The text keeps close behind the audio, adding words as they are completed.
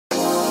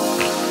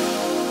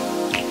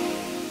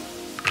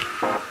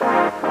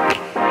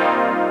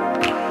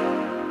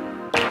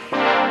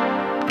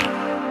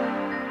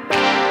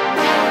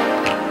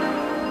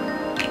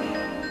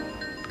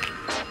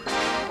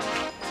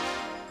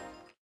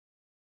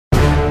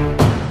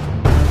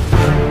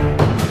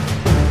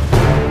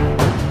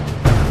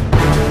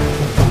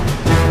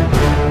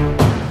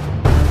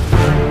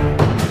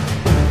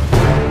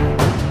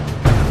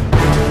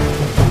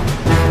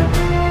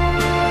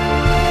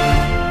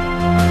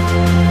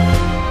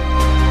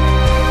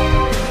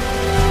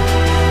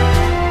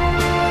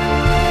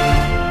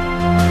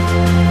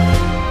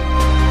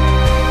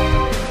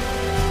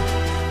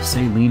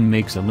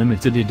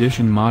limited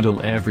edition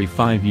model every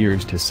 5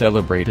 years to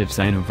celebrate its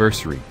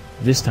anniversary.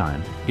 This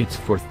time, it's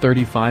for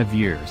 35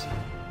 years.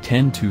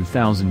 10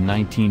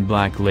 2019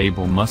 Black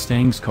Label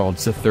Mustangs called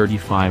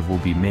SA35 will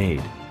be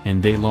made,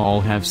 and they'll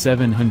all have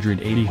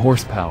 780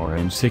 horsepower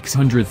and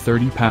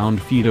 630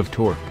 pound-feet of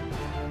torque.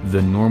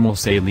 The normal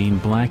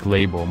Saleen Black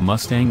Label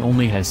Mustang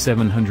only has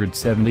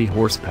 770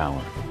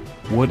 horsepower.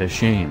 What a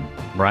shame,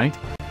 right?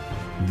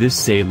 This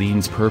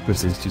Saleen's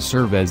purpose is to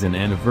serve as an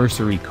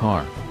anniversary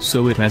car,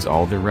 so it has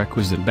all the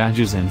requisite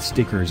badges and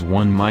stickers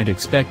one might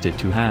expect it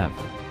to have.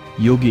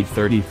 You'll get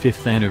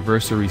 35th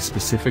anniversary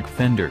specific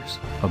fenders,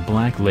 a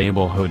Black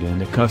Label hood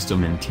and a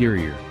custom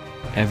interior.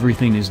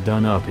 Everything is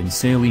done up in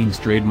Saleen's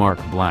trademark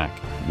black,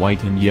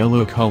 white and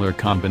yellow color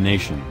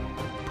combination.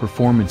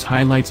 Performance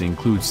highlights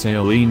include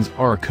Saleen's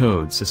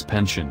R-Code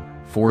suspension,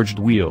 forged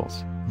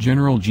wheels,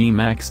 General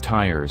G-Max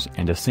tires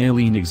and a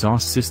Saleen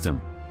exhaust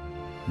system.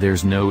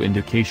 There's no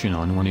indication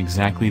on when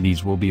exactly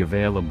these will be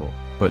available,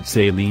 but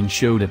Saleen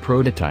showed a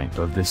prototype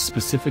of this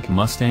specific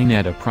Mustang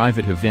at a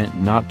private event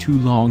not too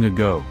long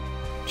ago.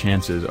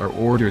 Chances are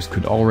orders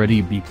could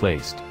already be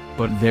placed,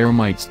 but there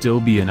might still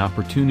be an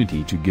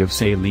opportunity to give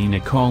Saleen a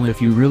call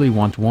if you really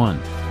want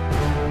one.